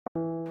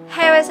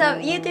what's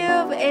up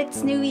YouTube? It's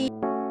Nuie.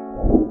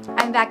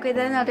 I'm back with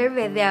another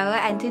video,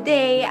 and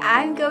today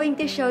I'm going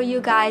to show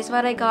you guys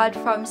what I got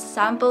from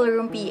Sample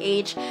Room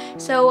PH.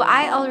 So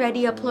I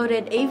already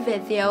uploaded a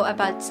video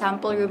about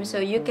Sample Room, so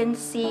you can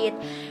see it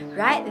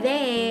right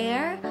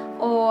there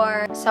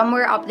or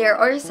somewhere up there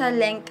or sa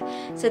link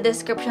sa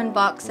description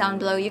box down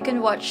below. You can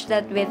watch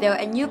that video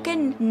and you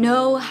can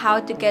know how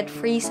to get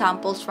free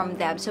samples from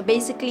them. So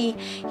basically,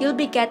 you'll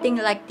be getting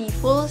like the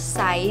full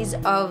size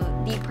of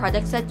the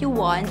products that you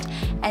want,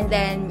 and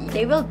then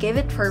they will give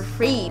it for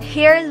free.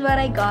 Here's what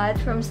I got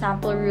from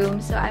Sample Room.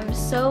 So I'm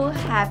so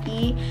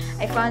happy.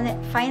 I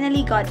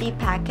finally got the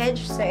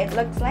package. So it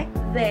looks like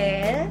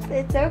this.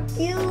 It's so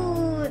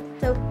cute.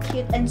 So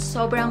cute and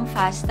sobrang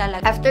fast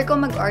talaga. After ko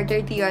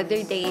mag-order the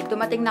other day,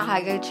 dumating na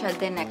kagad siya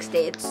the next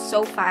day. It's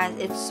so fast.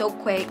 It's so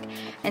quick.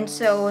 And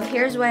so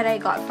here's what I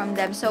got from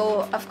them.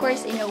 So of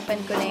course,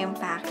 inopen ko na yung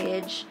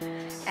package.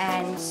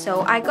 And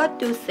so I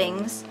got two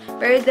things.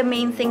 But the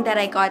main thing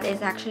that I got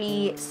is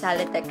actually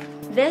Celeteque.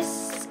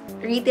 This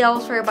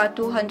retails for about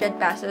 200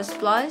 pesos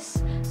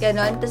plus.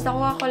 Ganon. Tapos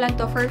nakuha ko lang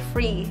to for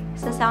free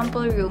sa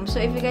Sample Room. So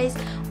if you guys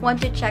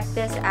want to check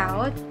this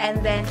out, and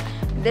then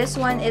this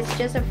one is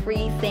just a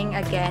free thing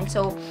again.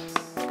 So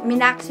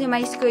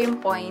minaximize ko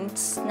yung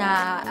points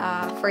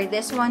na for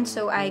this one.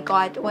 So I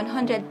got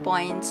 100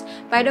 points.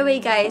 By the way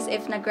guys,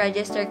 if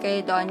nag-register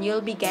kayo doon, you'll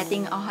be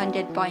getting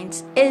 100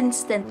 points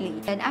instantly.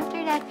 And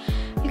after that,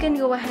 you can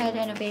go ahead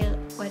and avail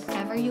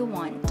whatever you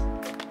want,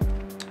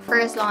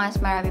 for as long as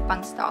marami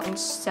pang stock.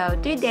 So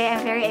today,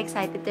 I'm very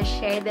excited to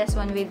share this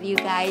one with you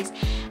guys.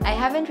 I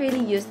haven't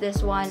really used this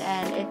one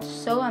and it's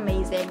so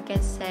amazing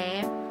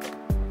kasi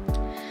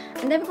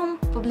ang dami kong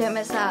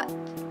problema sa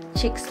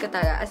cheeks ko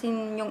talaga. As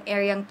in, yung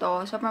areang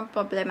to, sobrang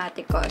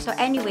problematic ko. So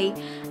anyway,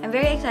 I'm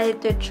very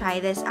excited to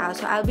try this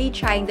out. So I'll be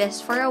trying this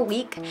for a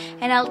week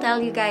and I'll tell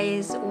you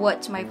guys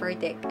what's my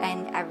verdict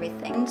and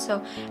everything.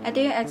 So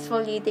ito yung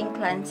exfoliating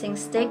cleansing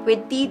stick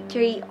with tea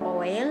tree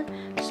oil.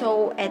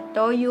 So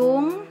ito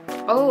yung,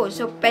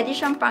 so pwede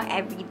siyang pang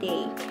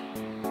everyday.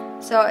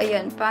 So,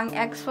 ayun, pang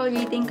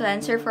exfoliating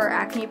cleanser for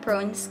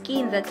acne-prone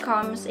skin that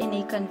comes in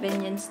a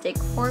convenient stick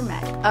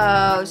format.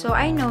 So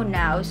I know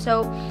now.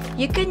 So,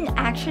 you can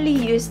actually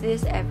use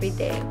this every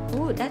day.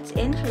 Ooh, that's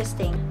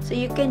interesting. So,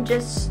 you can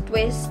just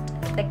twist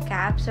the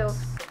cap. So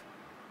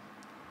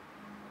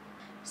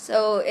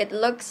it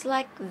looks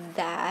like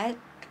that.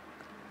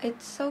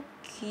 It's so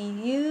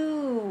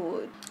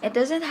cute. It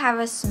doesn't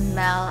have a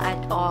smell at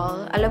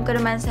all. Alam ko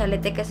naman sa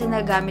Celeteque kasi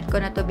nagamit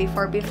ko na to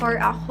before. Before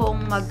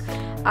akong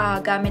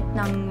gamit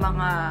ng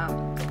mga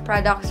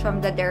products from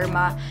the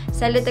Derma,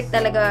 Celeteque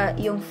talaga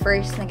yung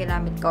first na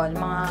ginamit ko.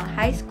 Mga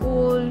high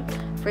school,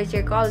 first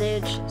year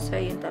college. So,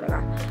 yun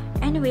talaga.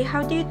 Anyway, how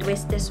do you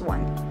twist this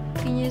one?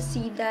 Can you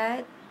see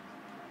that?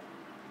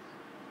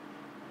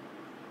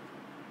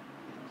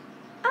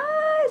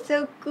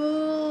 So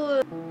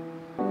cool!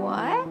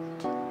 What?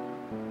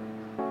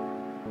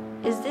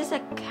 Is this a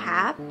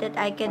cap that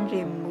I can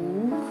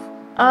remove?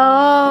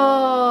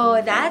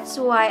 Oh, that's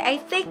why. I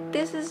think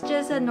this is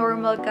just a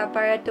normal cap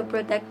para to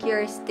protect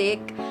your stick.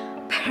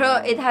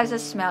 Pero it has a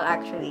smell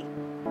actually.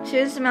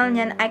 So yung smell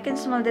niyan, I can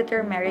smell the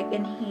turmeric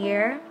in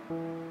here.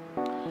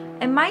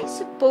 Am I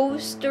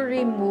supposed to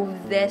remove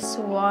this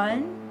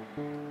one?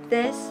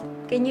 This?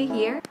 Can you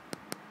hear?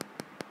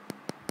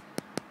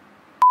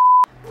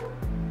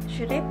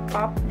 Should I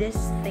pop this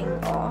thing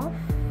off?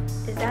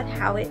 Is that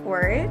how it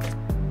works?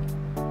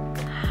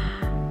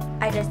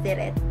 I just did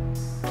it.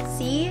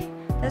 See?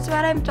 That's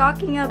what I'm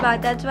talking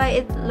about. That's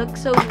why it looks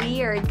so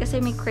weird.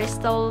 Kasi may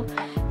crystal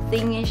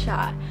thingy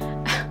siya.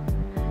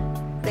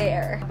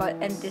 There.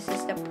 And this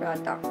is the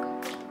product.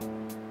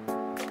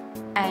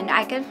 And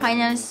I can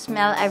finally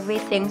smell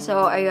everything.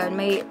 So, ayun.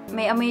 May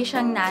amoy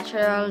siyang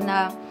natural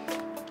na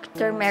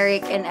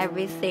turmeric and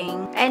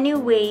everything.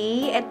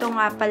 Anyway, ito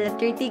nga pala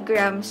 30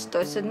 grams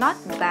to. So, not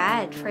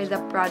bad for the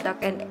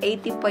product. And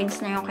 80 points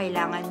na yung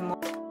kailangan mo.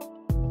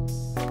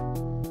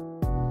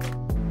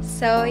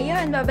 So,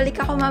 yun. Babalik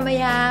ako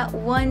mamaya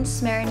once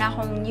meron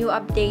akong new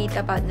update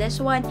about this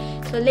one.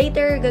 So,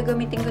 later,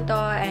 gagamitin ko to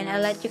and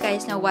I'll let you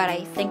guys know what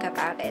I think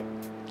about it.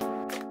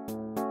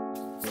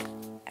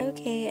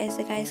 Okay,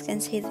 as you guys can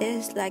see,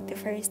 this is like the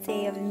first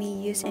day of me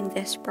using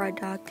this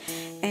product.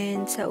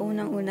 And sa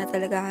unang-una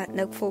talaga,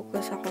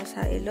 nag-focus ako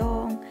sa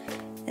ilong.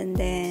 And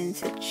then,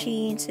 sa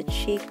chin, sa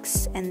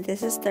cheeks. And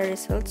this is the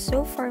result.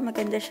 So far,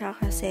 maganda siya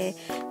kasi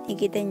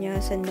nakikita nyo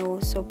sa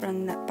nose,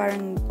 sobrang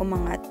parang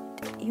umangat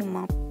yung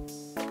mga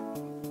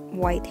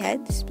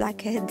whiteheads,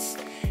 blackheads,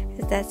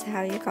 if that's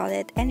how you call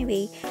it.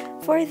 Anyway,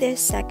 for this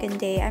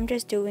second day, I'm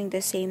just doing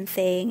the same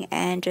thing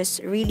and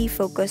just really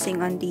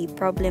focusing on the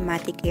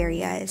problematic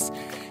areas.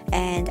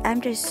 And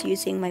I'm just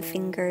using my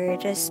finger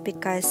just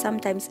because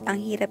sometimes ang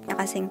hirap na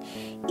kasing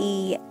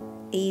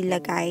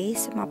ilagay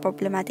sa mga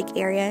problematic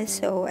areas.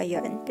 So,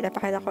 ayun,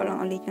 pinapakita ko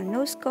lang ulit yung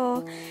nose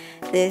ko.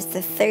 This is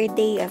the third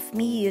day of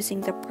me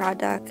using the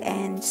product,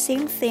 and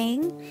same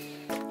thing,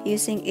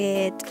 using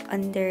it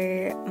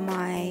under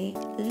my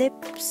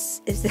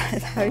lips, is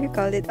that how you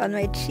call it, on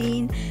my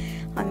chin,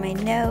 on my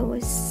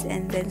nose,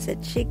 and then sa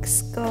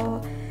cheeks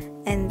ko.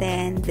 And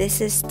then this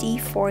is the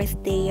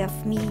 4th day of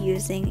me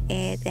using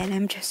it, and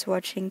I'm just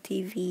watching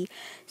TV,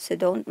 so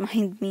don't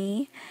mind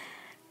me.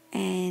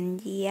 And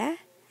yeah,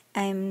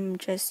 I'm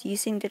just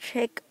using the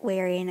trick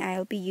wherein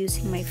I'll be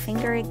using my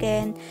finger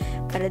again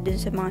para dun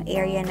sa mga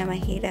area na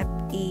mahirap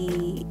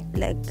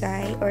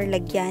ilagay or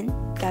lagyan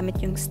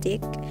gamit yung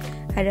stick.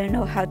 I don't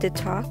know how to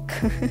talk.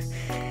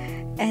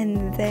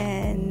 And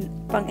then,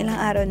 pang ilang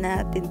araw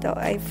natin to,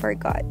 I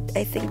forgot.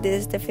 I think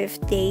this is the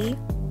 5th day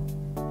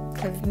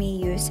of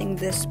me using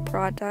this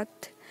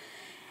product.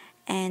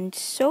 And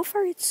so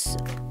far, it's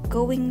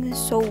going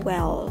so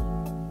well.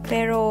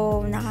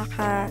 Pero,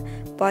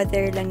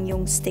 nakaka-bother lang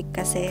yung stick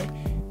kasi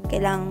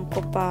kailangan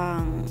ko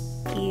pang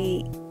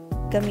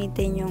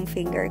gamitin yung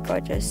finger ko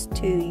just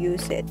to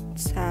use it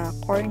sa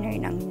corner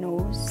ng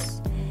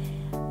nose.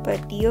 But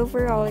the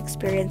overall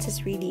experience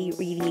is really,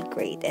 really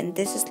great. And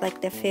this is like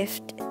the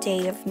 5th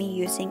day of me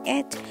using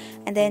it.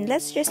 And then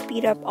let's just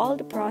speed up all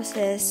the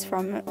process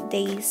from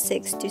day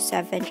 6 to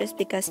 7, just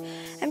because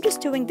I'm just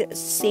doing the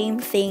same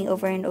thing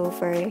over and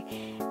over.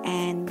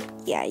 And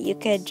yeah, you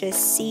could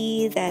just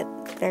see that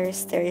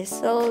there's the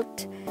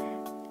result.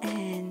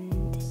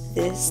 And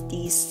this is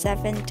the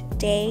 7th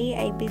day,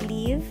 I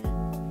believe.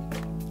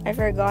 I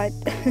forgot.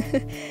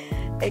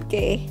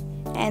 Okay.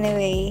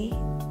 Anyway,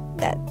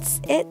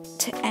 that's it.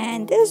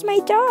 And this is my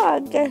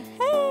dog. Hey!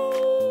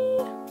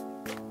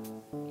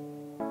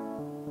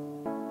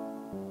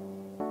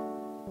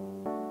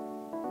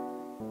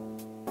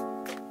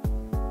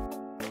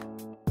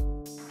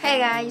 Hey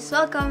guys,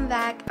 welcome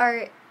back.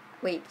 Or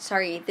wait,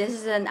 sorry, this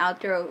is an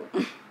outro.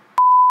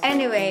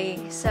 Anyway,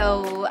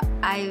 so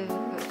I've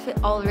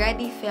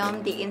already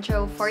filmed the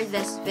intro for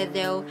this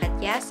video. But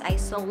yes, I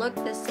still look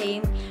the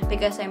same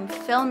because I'm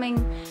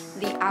filming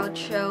the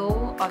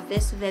outro of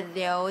this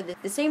video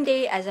the same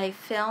day as I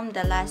filmed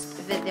the last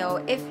video,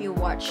 if you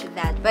watched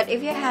that. But if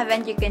you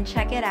haven't, you can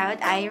check it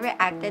out. I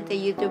reacted to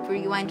YouTube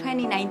Rewind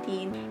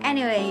 2019.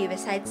 Anyway,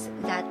 besides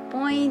that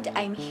point,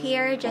 I'm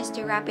here just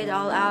to wrap it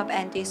all up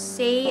and to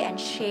say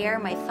and share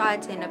my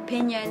thoughts and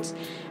opinions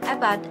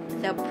about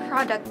the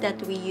product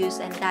that we use,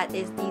 and that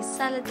is the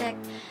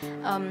Celeteque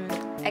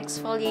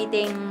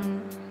exfoliating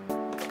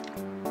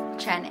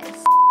channels.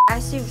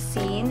 As you've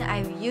seen,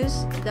 I've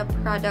used the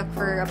product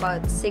for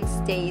about 6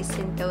 days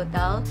in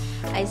total.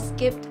 I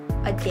skipped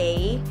a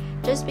day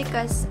just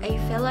because I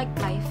feel like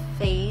my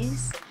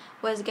face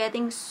was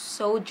getting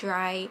so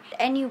dry.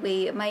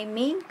 Anyway, my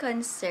main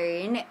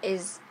concern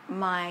is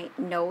my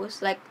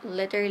nose, like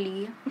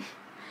literally.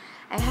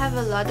 I have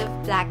a lot of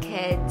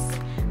blackheads,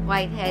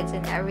 whiteheads,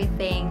 and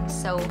everything,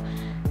 so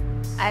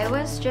I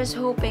was just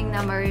hoping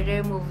na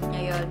ma-remove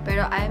niya yun,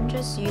 pero I'm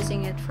just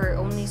using it for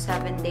only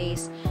 7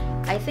 days.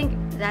 I think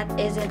that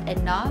isn't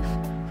enough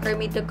for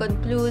me to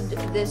conclude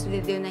this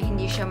video na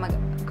hindi siya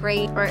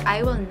great, or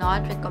I will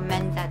not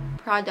recommend that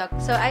product.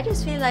 So I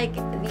just feel like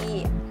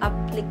the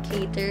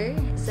applicator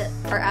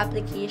or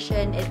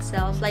application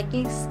itself, like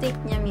yung stick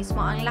niya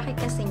mismo, ang laki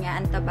kasi niya,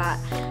 ang taba.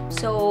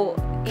 So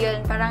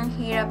yun, parang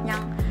hirap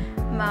niyang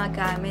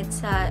magamit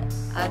sa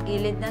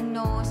gilid ng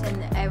nose and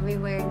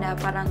everywhere, na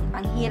parang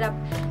ang hirap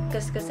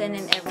kaskusin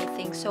and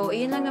everything. So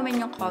yun lang naman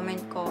yung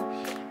comment ko.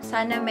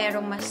 Sana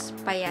merong mas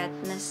payat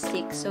na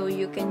stick so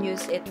you can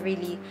use it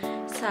really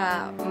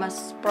sa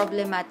mas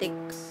problematic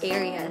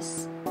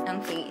areas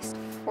ng face.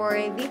 For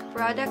the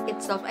product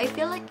itself, I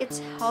feel like it's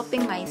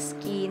helping my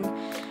skin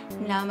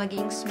na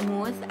maging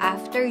smooth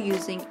after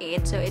using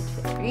it. So it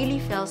really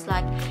feels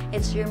like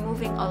it's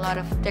removing a lot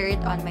of dirt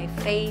on my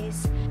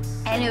face.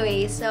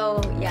 Anyway, so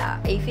yeah,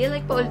 I feel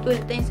like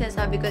paulit-ulit yung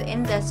sinasabi ko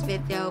in this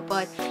video,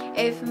 but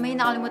if may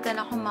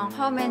nakalimutan akong mga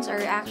comments or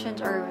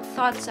reactions or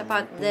thoughts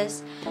about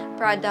this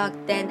product,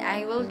 then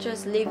I will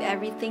just leave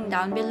everything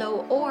down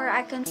below, or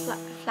I can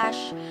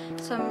flash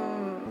some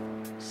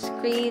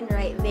screen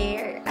right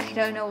there. I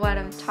don't know what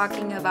I'm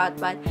talking about,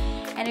 but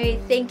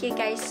anyway, thank you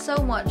guys so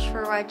much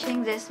for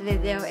watching this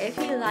video. If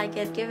you like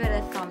it, give it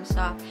a thumbs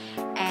up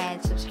and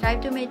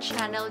subscribe to my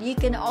channel. You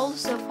can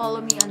also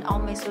follow me on all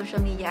my social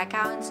media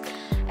accounts.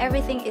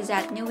 Everything is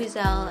at Nuie,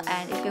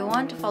 and if you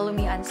want to follow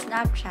me on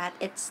Snapchat,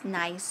 it's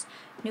nice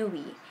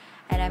Nuie,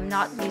 and I'm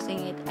not using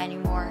it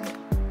anymore,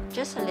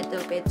 just a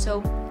little bit.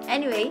 So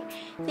anyway,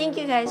 thank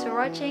you guys for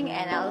watching,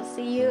 and I'll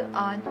see you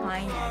on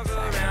my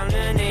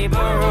next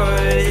one.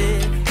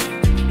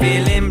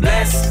 Feeling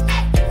blessed.